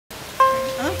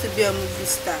to be a movie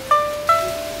star?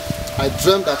 I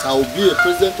dreamt that I would be a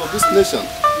president of this nation.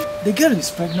 The girl is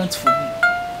pregnant for me,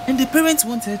 and the parents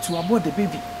want her to abort the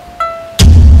baby.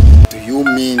 Do you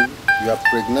mean you have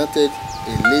pregnanted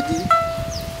a lady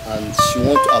and she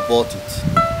wants to abort it?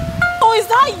 Oh, is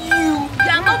that you? You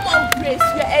are not more Grace,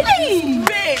 you are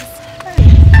Grace.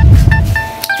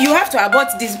 You have to abort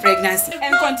this pregnancy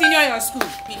and continue your school.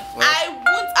 I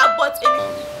won't abort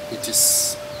anything. It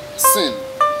is sin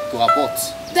to abort.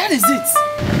 That is it.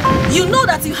 You know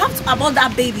that you have to abort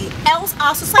that baby, else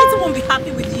our society won't be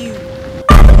happy with you.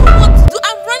 I don't know what to do.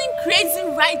 I'm running crazy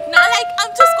right now. Like,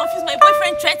 I'm just confused. My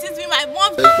boyfriend threatens me, my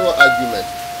mom. There is no argument.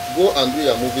 Go and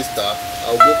be a movie star.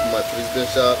 I'll go for my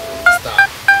presidential star.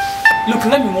 Look,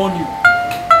 let me warn you.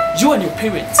 You and your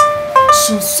parents,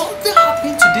 should something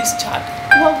happen to this child,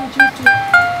 what would you do?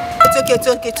 It's okay.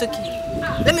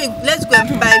 Let's go and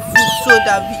buy food so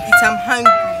that we eat. I'm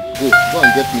hungry. Go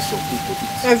and get me some food to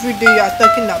eat. Every day you are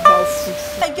talking about food.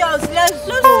 Hey girls, let's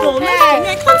go.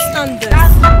 I can't stand this.